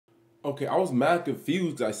Okay, I was mad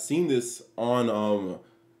confused 'cause I seen this on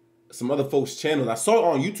some other folks' channels. I saw it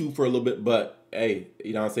on YouTube for a little bit, but hey,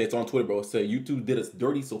 you know what I'm saying? It's on Twitter, bro. It said YouTube did us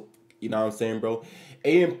dirty, so you know what I'm saying, bro?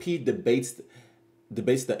 AMP debates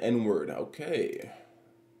the N-word. Okay.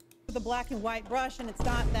 The black and white brush, and it's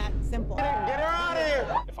not that simple. Get her out of here!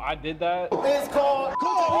 If I did that, It's called.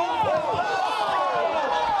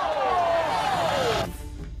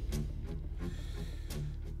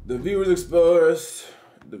 The views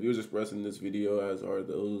expressed in this video as are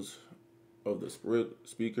those of the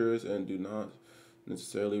speakers and do not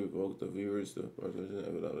necessarily revoke the viewers. Blah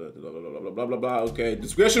blah blah blah blah. Okay,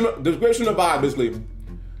 description of vibe, basically.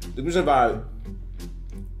 Description of vibe.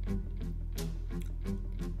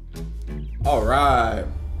 All right,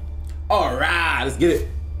 let's get it.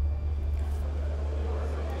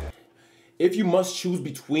 If you must choose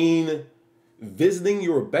between visiting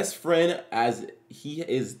your best friend as he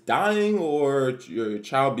is dying or your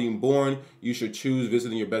child being born, you should choose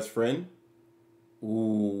visiting your best friend.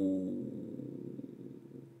 Ooh.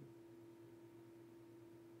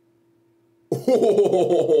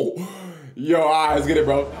 Yo, let's get it,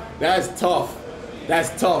 bro. That's tough. That's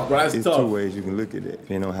tough, bro. That's There's tough. two ways you can look at it,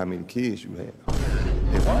 depending on how many kids you have.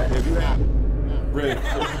 If you have... Rick.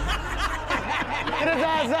 Get his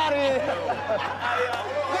ass out of here!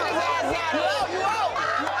 Get his ass out of here!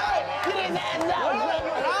 Get his ass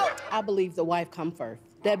out! I believe the wife come first.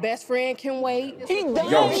 That best friend can wait. He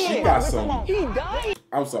died! Yo, she got some. He died!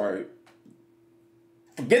 I'm sorry.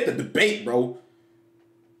 Forget the debate, bro.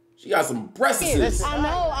 She got some breasts. I know,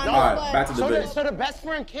 All right, but... back to the debate. So the best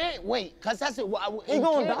friend can't wait, cause that's it. He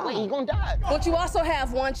gonna die. He gonna die. But you also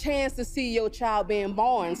have one chance to see your child being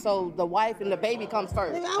born, so the wife and the baby comes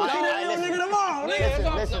first. I'll see that little nigga tomorrow.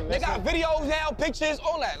 Listen, they got videos now, pictures,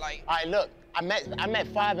 all that. Like, All right, look. I met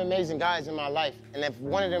 5 amazing guys in my life, and if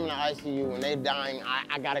one of them in the ICU and they dying,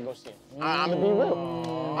 I gotta go see them. I'm gonna be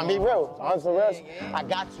real. I'm be real. Honestly, I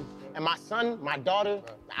got to. And my son, my daughter,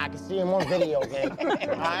 I can see him on video, man. All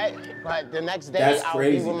right? But the next day, That's I'll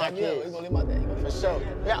crazy. be with my kids. For sure.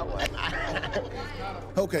 Yeah.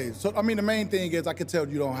 Okay, so I mean, the main thing is I can tell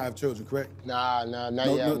you don't have children, correct? Not yet. Not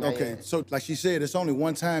Okay, yet. so like she said, it's only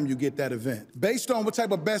one time you get that event. Based on what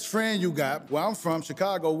type of best friend you got, where I'm from,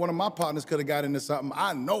 Chicago, one of my partners could have got into something.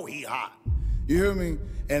 I know he hot. You hear me?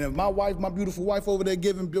 And if my beautiful wife over there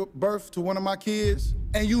giving birth to one of my kids,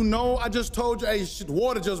 and you know I just told you, hey, shit, the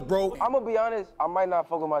water just broke. I'm gonna be honest, I might not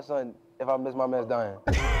fuck with my son if I miss my man's dying.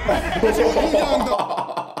 He young,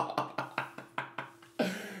 though.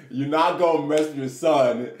 You're not gonna mess with your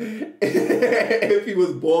son if he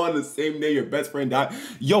was born the same day your best friend died.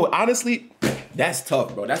 Yo, honestly, that's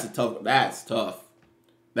tough, bro. That's tough,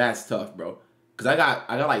 bro. Cause I got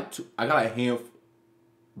like I got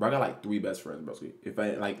like 3 best friends, bro. If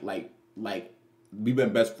I like we've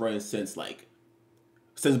been best friends since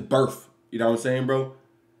birth. You know what I'm saying, bro?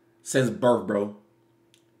 Since birth, bro.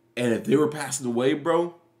 And if they were passing away,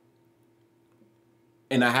 bro,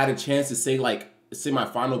 and I had a chance to say my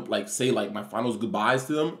finals goodbyes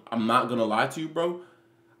to them, I'm not gonna lie to you, bro.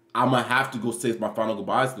 I'm gonna have to go say my final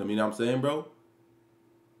goodbyes to them. You know what I'm saying, bro?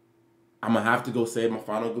 I'm gonna have to go say my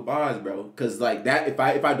final goodbyes, bro. Cause like that, if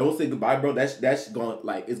I don't say goodbye, bro, that's going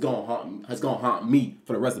it's gonna haunt me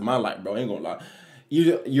for the rest of my life, bro. I ain't gonna lie.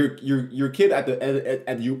 Your kid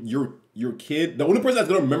your kid. The only person that's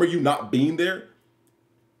gonna remember you not being there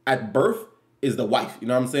at birth is the wife. You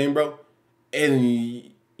know what I'm saying, bro? And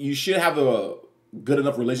you should have a good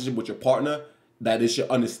enough relationship with your partner that they should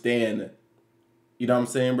understand. You know what I'm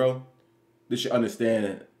saying, bro? They should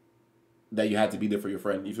understand that you had to be there for your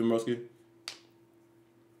friend. You feel me, Broski?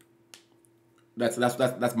 That's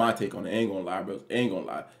my take on it. I ain't gonna lie, bro. I ain't gonna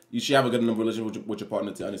lie. You should have a good enough relationship with your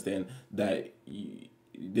partner to understand that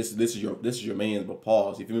this is your man, but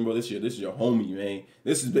pause. You feel me, bro? This is your homie, man.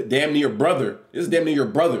 This is damn near your brother. This is damn near your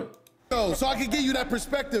brother. So I can give you that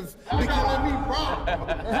perspective. Let me rock.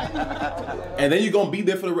 And then you're gonna be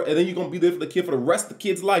there for the kid for the rest of the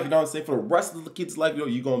kid's life. You know what I'm saying? For the rest of the kid's life, yo,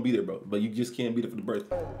 you're gonna be there, bro. But you just can't be there for the birth.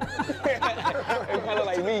 kind of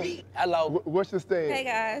like me. Hello. What's your stand? Hey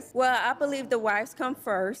guys. Well, I believe the wives come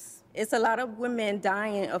first. It's a lot of women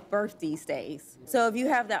dying of birth these days. So if you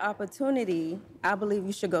have the opportunity, I believe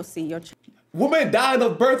you should go see your child. Women dying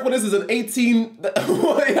of birth when this is an 18. You know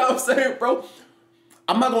what I'm saying, bro?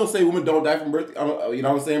 I'm not gonna say women don't die from birth. You know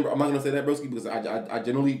what I'm saying, bro? I'm not gonna say that, broski, because I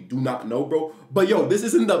generally do not know, bro. But yo, this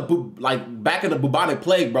isn't back in the bubonic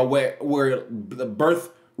plague, bro, where the birth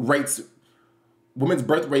rates, women's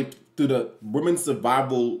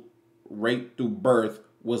survival rate through birth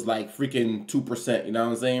was like freaking 2%. You know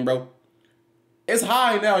what I'm saying, bro? It's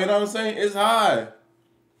high now. You know what I'm saying? It's high.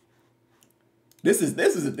 This is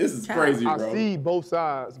crazy, bro. I see both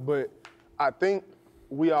sides, but I think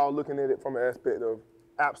we all looking at it from an aspect of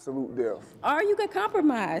absolute death. Or you could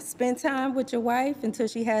compromise. Spend time with your wife until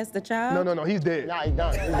she has the child. No, he's dead. Nah, he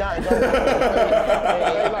done. He done.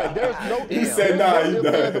 Like, there's no. He said, nah, he If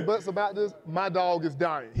done. there's a buts about this, my dog is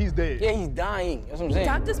dying. He's dead. Yeah, he's dying. That's what I'm saying.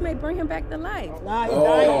 Doctors may bring him back to life. Nah, he's Oh,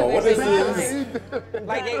 dying. what They is say this? he's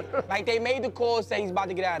dying. Like they made the call, say he's about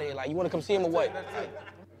to get out of here. Like, you want to come see him or what?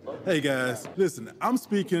 Hey guys, listen, I'm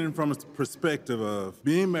speaking from a perspective of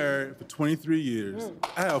being married for 23 years.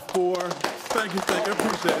 I have 4, thank you, I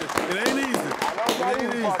appreciate it. It ain't easy. It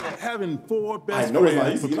ain't easy. Having 4 best know it's not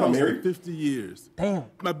friends easy. for You're not close to married. 50 years. Damn.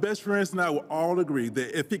 My best friends and I will all agree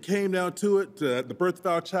that if it came down to it, to the birth of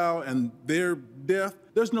our child and their death,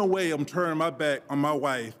 there's no way I'm turning my back on my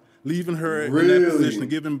wife, leaving her in that position of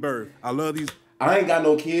giving birth. I love these. I ain't got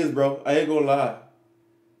no kids, bro. I ain't gonna lie.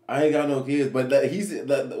 I ain't got no kids, but guys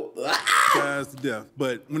to death.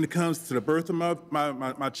 But when it comes to the birth of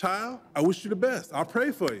my child, I wish you the best. I'll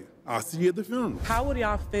pray for you. I'll see you at the funeral. How would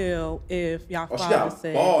y'all feel if y'all she father got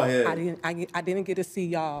said, bald head. I didn't get to see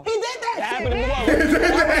y'all? He did that. That happened in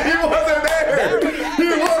He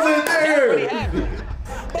wasn't there.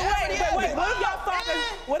 But wait,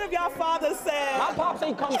 what if y'all father said... My pops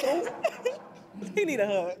ain't come through. He need a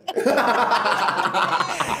hug.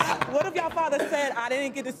 What if y'all father said, I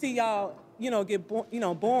didn't get to see y'all, get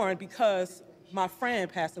born because my friend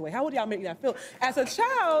passed away? How would y'all make that feel? As a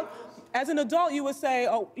child, as an adult, you would say,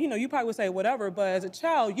 you probably would say whatever, but as a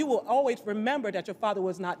child, you will always remember that your father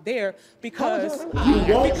was not there because You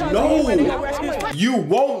won't know. You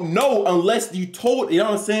won't know unless you told, you know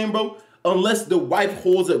what I'm saying, bro? Unless the wife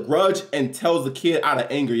holds a grudge and tells the kid out of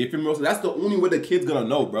anger. You feel me? So that's the only way the kid's gonna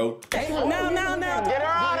know, bro. Now. Get her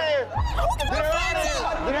out of here. Get her out of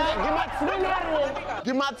here.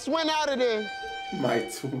 Get my twin out of there. My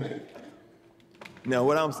twin. Now,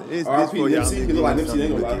 what I'm saying is R.I.P. this for y'all. Nipsey. He look like Nipsey,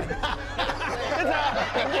 ain't gonna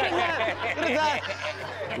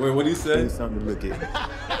lie. Wait, what did he say? Give me something to look at.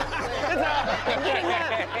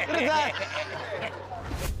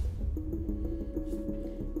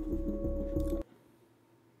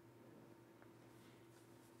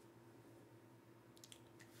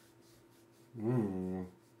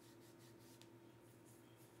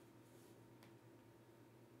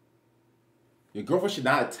 Your girlfriend should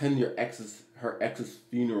not attend her ex's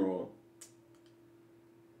funeral.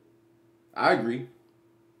 I agree.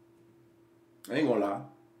 I ain't gonna lie.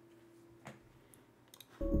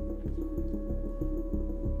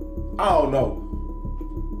 I don't know.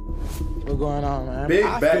 What's going on, man? Big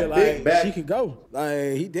I back, feel like big back. she could go.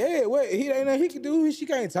 Like, he dead. What? He ain't nothing he can do. She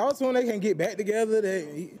can't talk to him. They can't get back together.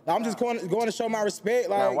 I'm just going to show my respect.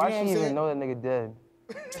 Like, Now, why you know what she I'm even saying? know that nigga dead?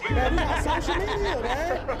 Man, we got social media,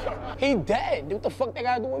 man. He dead. What the fuck they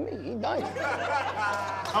gotta do with me? He done.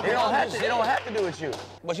 They don't have to do with you.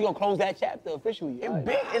 But you gonna close that chapter officially. It's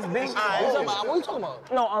big. It's big. What are you talking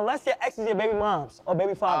about? No, unless your ex is your baby mom's or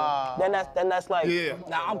baby father, then that's like. Yeah.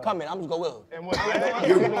 Nah, I'm coming. I'm just go with her. And what?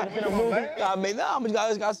 Nah, man, nah, I'm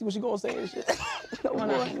just gotta see what she gonna say and shit. You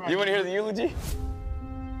wanna hear the eulogy?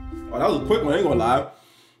 Oh, that was a quick one. I ain't gonna lie.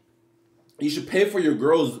 You should pay for your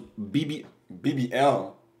girl's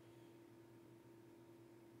BBL.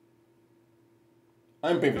 I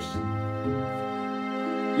ain't paying for shit.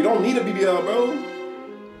 You don't need a BBL, bro.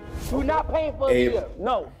 You're not paying for Abe. it.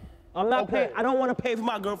 No. I'm not paying. I don't want to pay for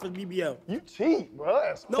my girlfriend's BBL. You cheap, bro.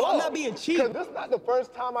 That's No, I'm not being cheap. Cause this not the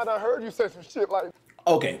first time I done heard you say some shit like.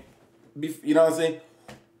 Okay. You know what I'm saying?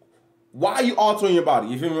 Why are you altering your body?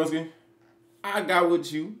 You feel me, what I'm saying? I got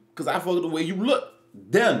with you because I fuck with the way you look.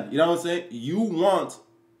 Then, you know what I'm saying? You want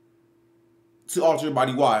to alter your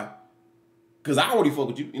body. Why? Because I already fuck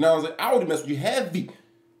with you. You know what I'm saying? I already mess with you heavy.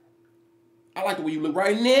 I like the way you look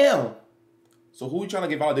right now. So who you trying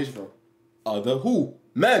to get validation from? Other who?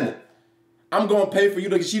 Men. I'm going to pay for you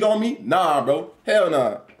to cheat on me? Nah, bro. Hell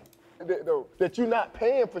nah. That you not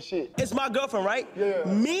paying for shit. It's my girlfriend, right? Yeah.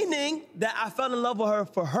 Meaning that I fell in love with her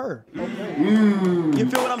for her. Okay. You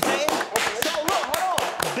feel what I'm saying? So look, hold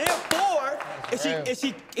on. Therefore,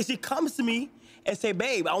 if she comes to me and say,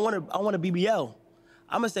 babe, I want a BBL,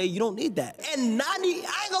 I'm gonna say you don't need that. And I ain't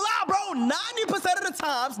gonna lie, bro, 90% of the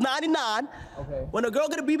times, 99, when a girl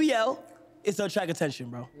get a BBL, it's to attract attention,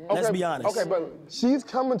 bro. Let's be honest. Okay, but she's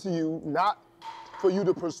coming to you not for you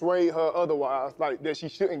to persuade her otherwise, like that she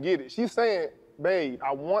shouldn't get it. She's saying, babe,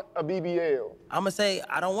 I want a BBL. I'm gonna say,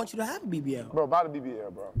 I don't want you to have a BBL. Bro, buy the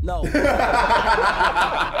BBL, bro. No.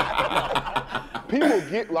 People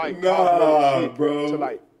get like shit bro. to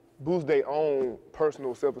like boost their own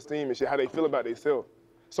personal self-esteem and shit, how they feel about themselves.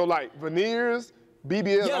 So like veneers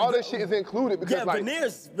BBL, Yeah, all that shit is included because yeah, like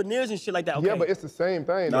veneers and shit like that. Okay. Yeah, but it's the same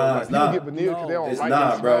thing. Nah, though. Like, it's people not. get veneers because they don't It's like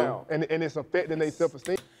not, their bro. smile, and it's affecting their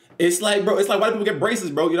self-esteem. It's like, bro, it's like white people get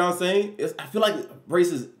braces, bro. You know what I'm saying? I feel like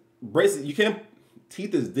braces, you can't,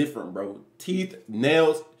 teeth is different, bro. Teeth,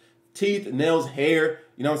 nails, hair,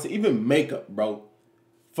 you know what I'm saying? Even makeup, bro.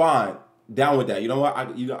 Fine, down with that. You know what?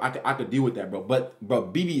 I could deal with that, bro. But, bro,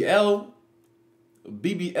 BBL,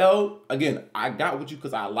 again, I got with you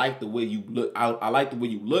because I like the way you look. I like the way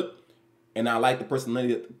you look, and I like the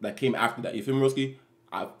personality that came after that. You feel me, Roski?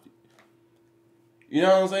 You know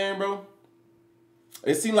what I'm saying, bro?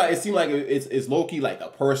 It seemed like it's low key like a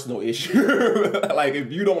personal issue. Like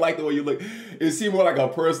if you don't like the way you look, it seemed more like a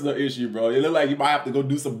personal issue, bro. It looked like you might have to go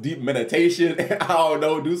do some deep meditation. I don't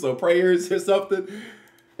know, do some prayers or something.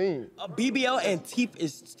 BBL and teeth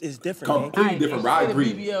is different. Completely different, bro. I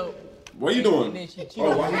agree. BBL, what are you doing? Wait,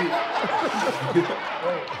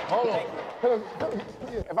 hold on.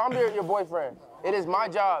 If I'm your boyfriend, it is my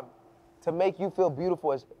job to make you feel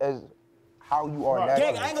beautiful as how you are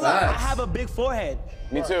naturally. Gang, I ain't gonna lie, I have a big forehead.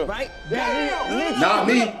 Me too. Right? Not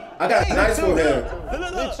me. I got a nice forehead.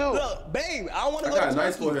 Look, babe, I want to I got a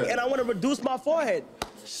nice forehead. and I want to reduce my forehead.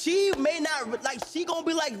 She may not, like, she gonna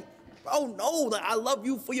be like, oh no, like, I love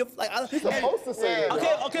you for your, like, She's supposed to say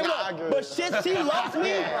that. Okay, look, but shit, she loves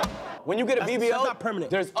me. When you get a BBL, not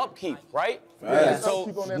permanent. there's upkeep, right? Right.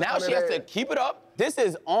 So now she has to keep it up. This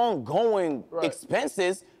is ongoing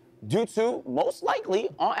expenses due to, most likely,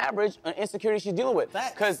 on average, an insecurity she's dealing with.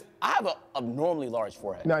 Because I have an abnormally large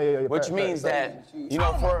forehead. Which means that, you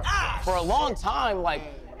know, for a long time, like,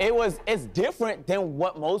 it's different than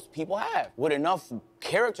what most people have. With enough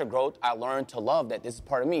character growth, I learned to love that this is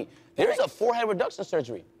part of me. There's a forehead reduction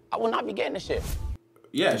surgery. I will not be getting this shit.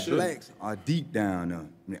 Yeah, sure. Blacks are deep down there,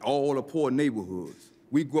 in all the poor neighborhoods.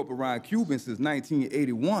 We grew up around Cubans since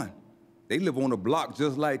 1981. They live on the block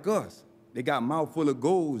just like us. They got mouthful of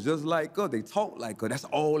goals just like us. They talk like us. That's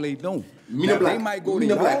all they know. Now, they might go to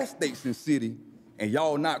y'all states and city, and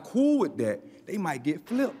y'all not cool with that. They might get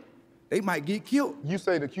flipped. They might get killed. You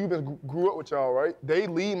say the Cubans grew up with y'all, right? They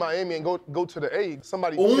leave Miami and go to the A.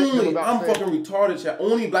 Somebody Only, I'm fucking retarded, chat.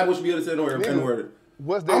 Only black boys should be able to say N-word.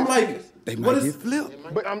 What's that? I'm like, they might get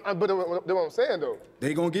flipped. But that's what I'm saying though.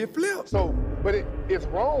 They gonna get flipped. So, but it's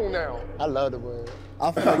wrong now. I love the word.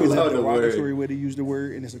 I feel like it's a derogatory way to use the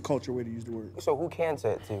word, and it's a culture way to use the word. So who can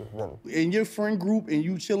say it to you then? In your friend group, and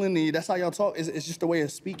you chilling, and that's how y'all talk. It's just the way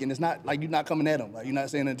of speaking. It's not like you're not coming at them. Like you're not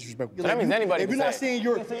saying that disrespectful. That means anybody. If you're not saying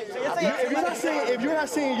you're, if you're not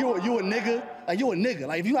saying you a nigga, like you a nigga.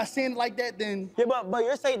 Like if you're not saying it like that, then Yeah, but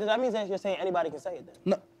you're saying that means that you're saying anybody can say it then.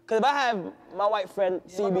 no. Cause if I have my white friend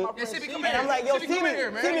CB, and I'm like, yo, CB, come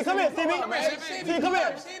here, CB, come here,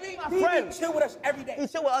 my friend, he chill with us every day. He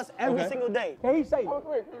chill with us every single day. Can he say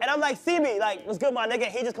it? And I'm like, CB, like, what's good, my nigga?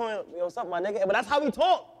 He just coming, yo, what's up, my nigga? But that's how we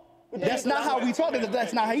talk. That's not how we talk.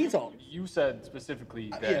 That's not how he talk. You said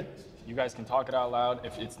specifically that you guys can talk it out loud.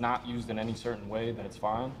 If it's not used in any certain way, then it's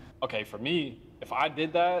fine. Okay, for me, if I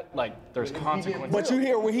did that, like, there's consequences. But you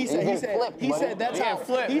hear what he said. He said that's how.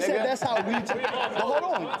 He said that's how we talk. But hold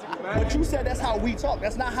on. But you said that's how we talk.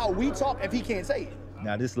 That's not how we talk if he can't say it.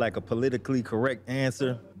 Now, this is like a politically correct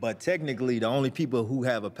answer, but technically the only people who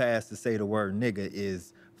have a pass to say the word nigga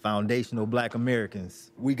is foundational black Americans.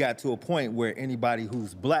 We got to a point where anybody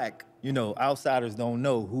who's black, you know, outsiders don't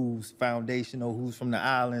know who's foundational, who's from the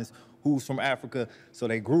islands, who's from Africa, so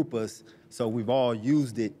they group us, so we've all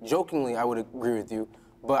used it. Jokingly, I would agree with you,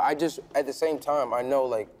 but I just, at the same time, I know,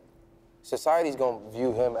 like, society's gonna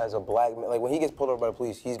view him as a black man. Like, when he gets pulled over by the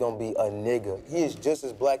police, he's gonna be a nigga. He is just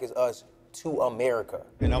as black as us to America.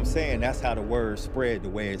 And I'm saying that's how the word spread the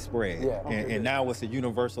way it spread. Yeah. And now it's a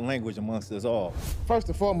universal language amongst us all. First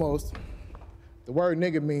and foremost, the word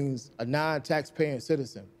nigga means a non-tax-paying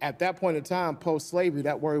citizen. At that point in time, post-slavery,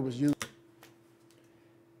 that word was used.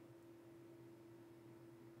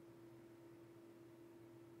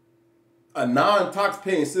 A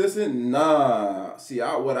non-tax-paying citizen? Nah. See,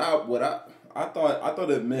 I thought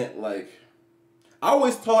it meant like, I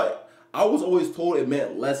was always told it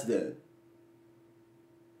meant less than.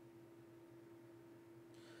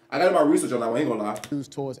 I got my research on that one, I ain't gonna lie.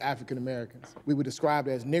 Used towards African Americans. We were described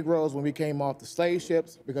as Negroes when we came off the slave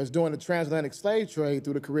ships because during the transatlantic slave trade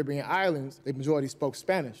through the Caribbean islands, the majority spoke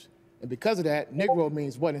Spanish. And because of that, Negro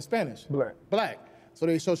means what in Spanish? Black. Black. So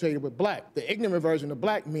they associated with black. The ignorant version of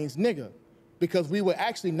black means nigga, because we were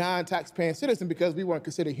actually non-tax-paying citizens because we weren't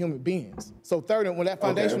considered human beings. So third, and when that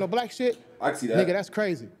foundational black shit, I can see that. Nigga, that's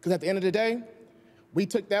crazy. Because at the end of the day, we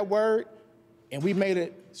took that word and we made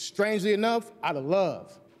it, strangely enough, out of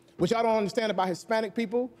love. What y'all don't understand about Hispanic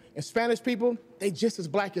people and Spanish people, they just as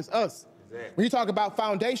black as us. When you talk about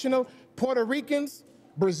foundational, Puerto Ricans,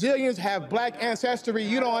 Brazilians have black ancestry.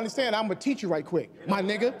 You don't understand. I'm gonna teach you right quick, my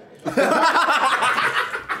nigga.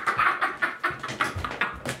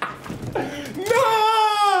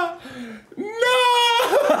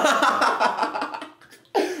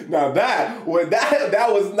 Now that was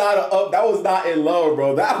not in love,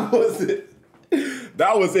 bro. That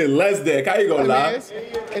was in less than. How you gonna lie?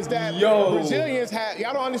 Is that Brazilians have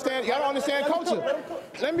y'all don't understand culture.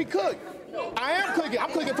 Let me cook. I am cooking. I'm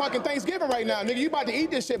cooking fucking Thanksgiving right now, nigga. You about to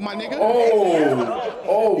eat this shit, my nigga.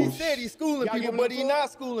 Oh. He said he's schooling people, but he's not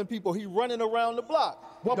schooling people. He's running around the block.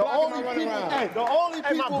 What block am I running around? Hey, the only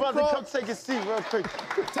people. Hey, my brother, come take a seat real quick.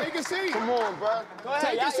 Take a seat. Come on, bro. Go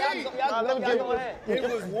ahead. Take a seat. Go ahead. It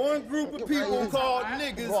was one group of people called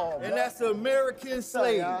niggas, and that's the American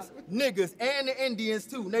slaves. Niggas and the Indians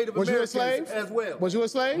too, Native Americans as well. Was you a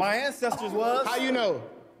slave? My ancestors was. How you know?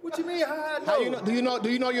 What you mean? How I know? How you know? Do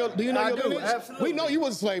you know your lineage? Absolutely. We know you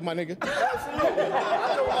was a slave, my nigga. Absolutely.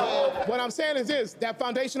 What I'm saying is this: that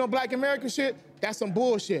foundational Black American shit, that's some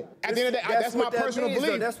bullshit. At the end of the day, that's my personal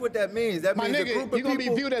belief. That's what that means. That means my nigga, you're gonna be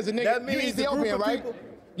viewed as a nigga. That means you Ethiopian, right?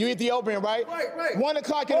 You Ethiopian, right? Right. 1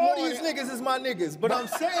 o'clock in the morning. All these niggas is my niggas, but I'm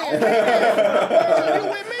saying. You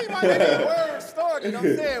with me, my nigga? The word started.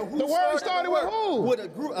 I'm saying who the word started with who? With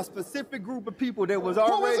a specific group of people that was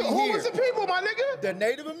already here. Who was the people, my nigga? The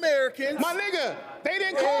Native Americans. My nigga, they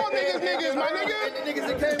didn't call niggas, my nigga. And the niggas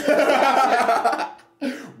that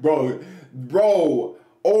came Bro,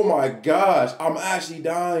 oh my gosh, I'm actually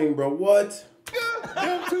dying, bro. What?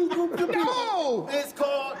 Them two groups of people. No! It's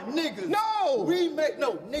called niggas. No!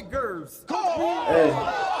 Niggers.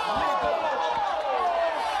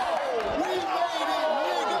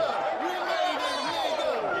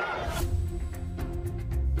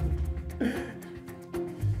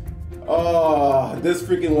 Oh, this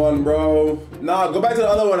freaking one, bro. Nah, go back to the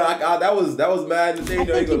other one. That was mad. I think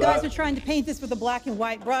you guys are trying to paint this with a black and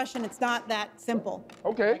white brush, and it's not that simple.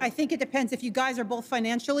 Okay. I think it depends if you guys are both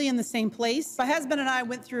financially in the same place. My husband and I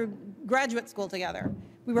went through graduate school together.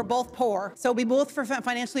 We were both poor, so we both were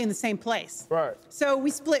financially in the same place. Right. So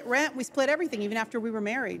we split rent, we split everything, even after we were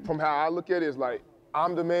married. From how I look at it, it's like,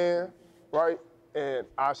 I'm the man, right? And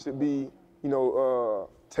I should be,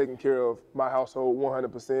 taking care of my household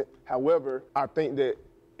 100%. However, I think that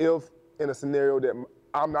if in a scenario that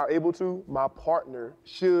I'm not able to, my partner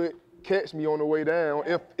should catch me on the way down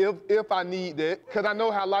if I need that, because I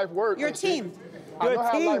know how life works. You're a team. I know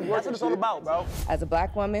how life works. That's what it's all about, bro. As a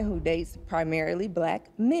black woman who dates primarily black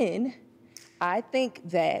men, I think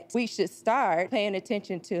that we should start paying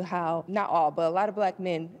attention to how, not all, but a lot of black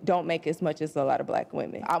men don't make as much as a lot of black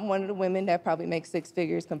women. I'm one of the women that probably makes 6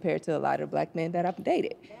 figures compared to a lot of black men that I've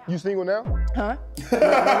dated. You single now? Huh?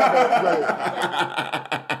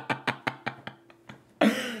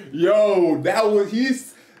 Yo, that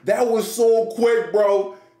was so quick,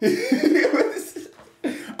 bro.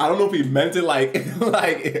 I don't know if he meant it like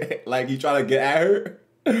he trying to get at her.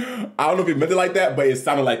 I don't know if he meant it like that, but it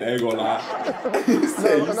sounded like that. I ain't gonna lie. He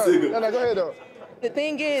said, No, go ahead, though. The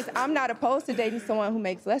thing is, I'm not opposed to dating someone who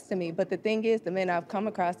makes less than me, but the thing is, the men I've come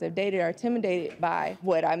across that have dated are intimidated by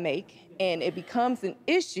what I make, and it becomes an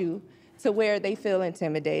issue to where they feel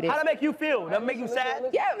intimidated. How'd that make you feel? That make you sad?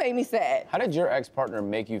 Yeah, it made me sad. How did your ex-partner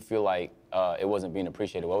make you feel like it wasn't being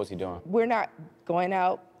appreciated? What was he doing? We're not going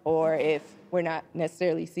out, or if we're not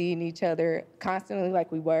necessarily seeing each other constantly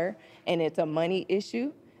like we were, and it's a money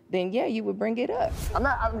issue, then yeah, you would bring it up. I'm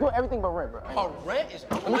doing everything but rent, bro. Oh, rent is.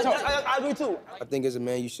 I agree too. I think as a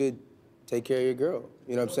man, you should take care of your girl.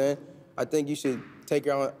 You know what I'm saying? I think you should take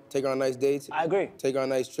her on nice dates. I agree. Take her on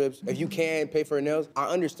nice trips. If you can, pay for her nails. I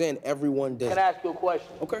understand everyone does. Can I ask you a question?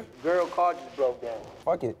 Okay. Girl car just broke down.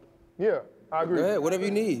 Fuck it. Yeah, I agree. Go ahead, whatever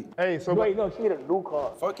you need. Hey, so Wait, no, she need a new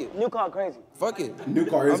car. Fuck it. New car crazy. Fuck it. New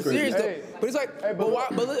car is I'm crazy. serious though. Hey. But it's like,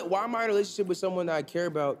 why am I in a relationship with someone that I care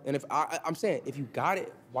about? And if I'm saying, if you got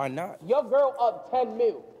it, why not? Your girl up 10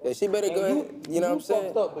 mil. Yeah, she better go ahead. You know what I'm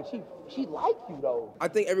saying? Up, but she like you though. I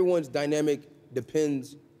think everyone's dynamic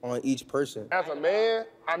depends on each person. as a man,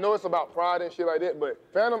 I know it's about pride and shit like that, but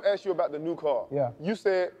Phantom asked you about the new car. Yeah. You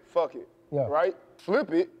said, fuck it. Yeah. Right?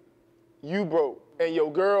 Flip it, you broke. And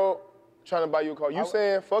your girl trying to buy you a car. You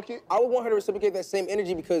saying, fuck it? I would want her to reciprocate that same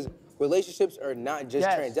energy because relationships are not just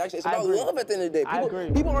transactions. It's about love at the end of the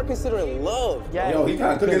day. People aren't considering love. Yo, he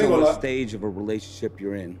kind of cooking. Depends on what stage of a relationship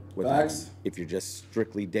you're in. Facts. If you're just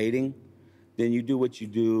strictly dating, then you do what you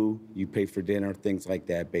do. You pay for dinner, things like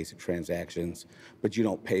that, basic transactions. But you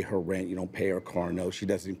don't pay her rent. You don't pay her car note. She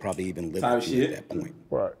doesn't probably even live with you at that point.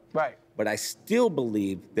 Right. Right. But I still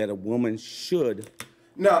believe that a woman should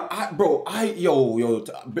Now, to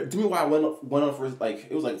me, why I went on first, like,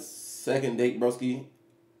 it was like second date, broski,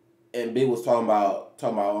 and Big was talking about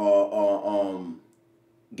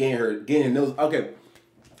getting those. Okay,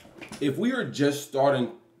 if we are just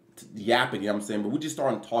starting yapping, you know what I'm saying, but we just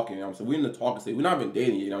starting talking, you know what I'm saying, we're in the talking stage, we're not even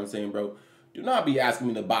dating, you know what I'm saying, bro. Do not be asking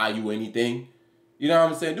me to buy you anything, you know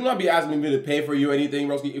what I'm saying. Do not be asking me to pay for you anything,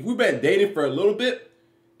 broski. If we've been dating for a little bit,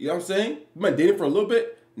 you know what I'm saying, we've been dating for a little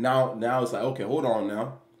bit. Now it's like, okay, hold on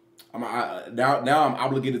now. Now I'm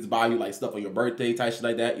obligated to buy you like stuff on your birthday type shit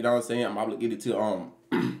like that. You know what I'm saying? I'm obligated to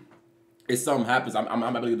if something happens, I'm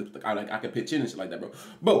obligated to I can pitch in and shit like that, bro.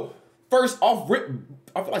 Bro, first off rip,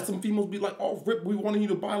 I feel like some females be like, off rip, we wanting you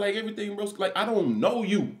to buy like everything, broski. Like, I don't know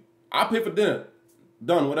you. I pay for dinner.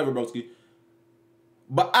 Done, whatever, broski.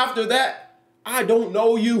 But after that, I don't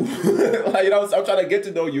know you. Like, you know, I'm trying to get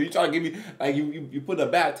to know you. You trying to give me like you put a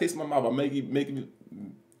bad taste in my mouth. I'm making me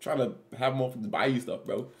trying to have more to buy you stuff,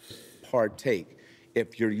 bro. Partake.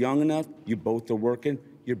 If you're young enough, you both are working,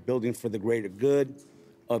 you're building for the greater good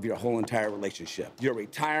of your whole entire relationship. Your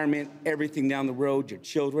retirement, everything down the road, your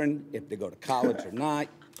children, if they go to college or not.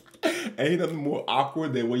 Ain't nothing more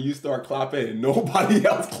awkward than when you start clapping and nobody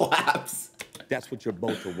else claps. That's what you're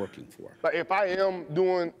both are working for. Like, if I am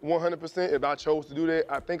doing 100%, if I chose to do that,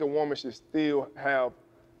 I think a woman should still have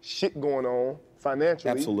shit going on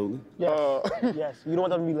financially. Absolutely. Yes, you don't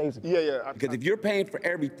want them to be lazy. Yeah. Because if you're paying for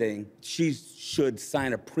everything, she should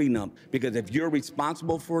sign a prenup. Because if you're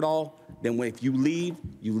responsible for it all, then if you leave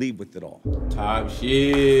with it all. Type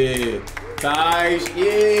shit. Type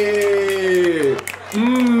shit.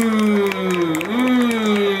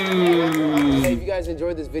 Hey, if you guys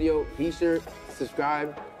enjoyed this video, be sure to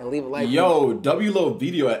subscribe and leave a like. Yo, W Love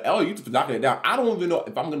Video at L YouTube for knocking it down. I don't even know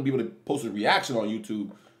if I'm gonna be able to post a reaction on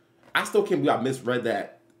YouTube. I still can't believe I misread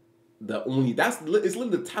that. It's literally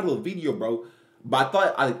the title of the video, bro. But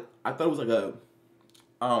I thought it was like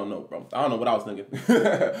I don't know, bro. I don't know what I was thinking.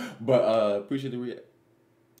 But appreciate the reaction.